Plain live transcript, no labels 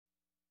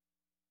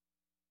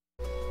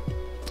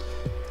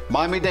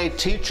Miami-Dade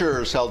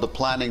teachers held a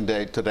planning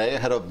day today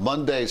ahead of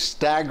Monday's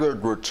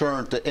staggered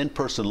return to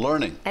in-person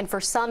learning. And for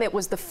some, it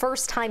was the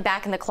first time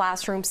back in the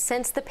classroom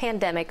since the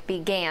pandemic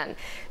began.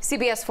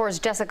 CBS 4's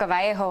Jessica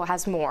Vallejo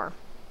has more.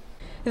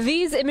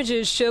 These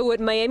images show what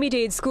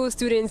Miami-Dade school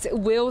students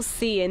will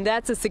see, and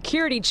that's a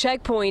security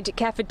checkpoint,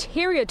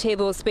 cafeteria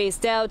tables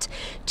spaced out,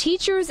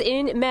 teachers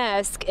in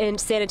masks and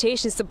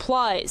sanitation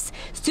supplies.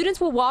 Students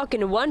will walk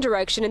in one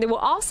direction, and there will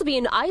also be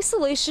an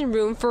isolation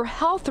room for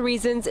health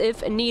reasons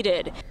if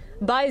needed.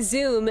 By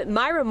Zoom,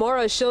 Myra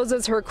Mora shows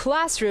us her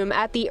classroom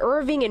at the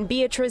Irving and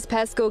Beatrice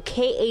Pesco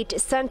K-8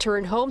 Center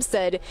in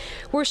Homestead,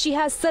 where she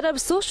has set up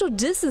social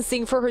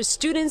distancing for her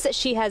students that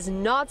she has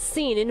not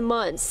seen in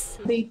months.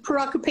 The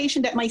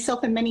preoccupation that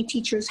myself and many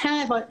teachers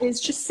have is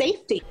just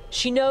safety.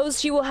 She knows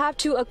she will have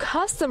to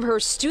accustom her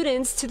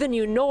students to the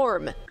new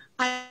norm.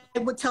 I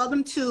would tell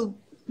them to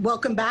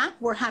welcome back.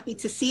 We're happy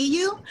to see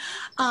you.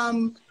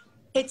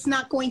 It's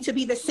not going to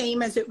be the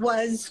same as it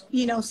was,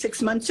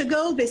 6 months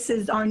ago. This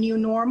is our new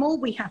normal.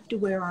 We have to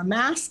wear our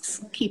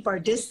masks, keep our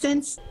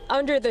distance.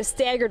 Under the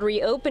staggered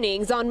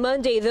reopenings, on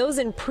Monday, those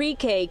in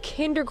pre-K,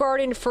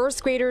 kindergarten,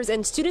 first graders,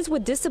 and students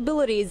with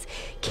disabilities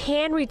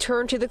can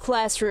return to the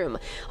classroom.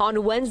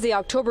 On Wednesday,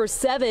 October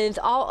 7th,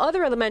 all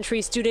other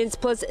elementary students,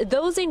 plus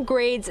those in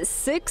grades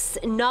 6,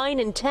 9,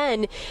 and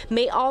 10,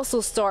 may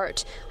also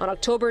start. On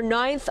October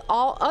 9th,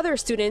 all other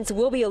students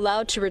will be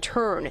allowed to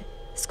return.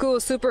 School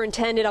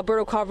Superintendent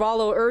Alberto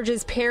Carvalho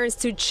urges parents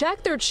to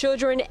check their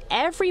children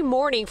every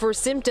morning for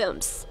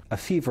symptoms. A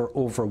fever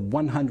over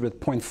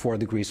 100.4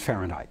 degrees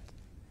Fahrenheit,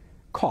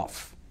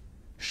 cough,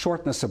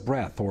 shortness of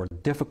breath, or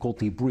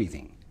difficulty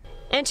breathing.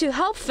 And to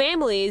help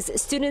families,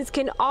 students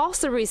can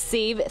also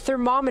receive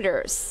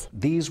thermometers.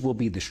 These will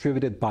be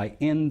distributed by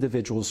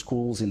individual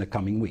schools in the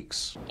coming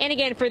weeks. And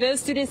again, for those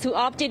students who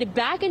opted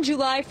back in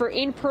July for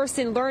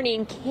in-person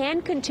learning,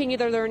 can continue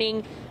their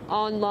learning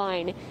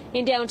online.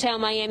 In downtown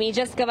Miami,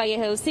 Jessica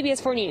Vallejo,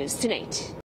 CBS 4 News Tonight.